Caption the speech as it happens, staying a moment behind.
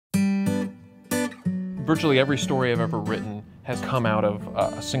Virtually every story I've ever written has come out of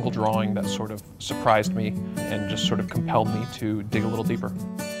a single drawing that sort of surprised me and just sort of compelled me to dig a little deeper.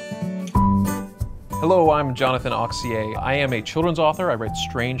 Hello, I'm Jonathan Auxier. I am a children's author. I write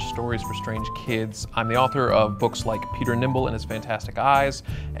strange stories for strange kids. I'm the author of books like Peter Nimble and His Fantastic Eyes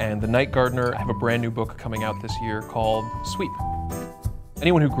and The Night Gardener. I have a brand new book coming out this year called Sweep.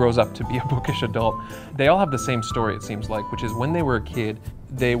 Anyone who grows up to be a bookish adult, they all have the same story, it seems like, which is when they were a kid,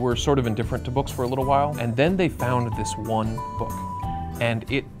 they were sort of indifferent to books for a little while, and then they found this one book, and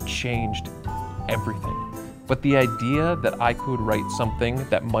it changed everything. But the idea that I could write something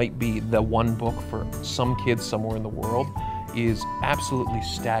that might be the one book for some kids somewhere in the world is absolutely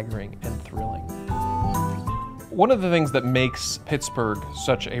staggering and thrilling. One of the things that makes Pittsburgh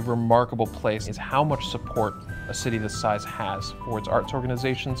such a remarkable place is how much support a city this size has for its arts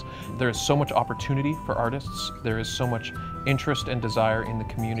organizations. There is so much opportunity for artists. There is so much interest and desire in the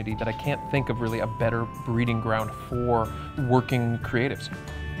community that I can't think of really a better breeding ground for working creatives.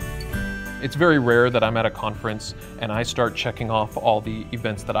 It's very rare that I'm at a conference and I start checking off all the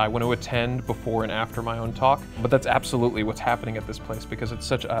events that I want to attend before and after my own talk, but that's absolutely what's happening at this place because it's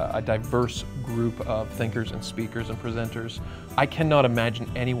such a diverse group of thinkers and speakers and presenters. I cannot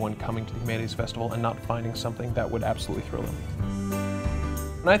imagine anyone coming to the Humanities Festival and not finding something that would absolutely thrill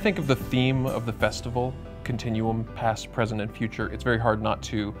them. When I think of the theme of the festival, continuum, past, present, and future, it's very hard not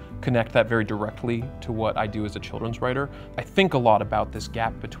to connect that very directly to what I do as a children's writer. I think a lot about this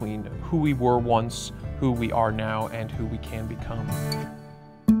gap between who we were once, who we are now, and who we can become.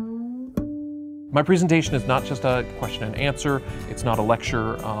 My presentation is not just a question and answer, it's not a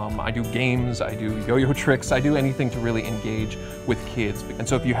lecture. I do games, I do yo-yo tricks, I do anything to really engage with kids. And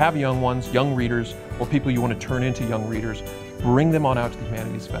so if you have young ones, young readers, or people you want to turn into young readers, bring them on out to the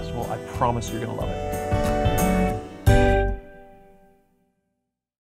Humanities Festival. I promise you're going to love it.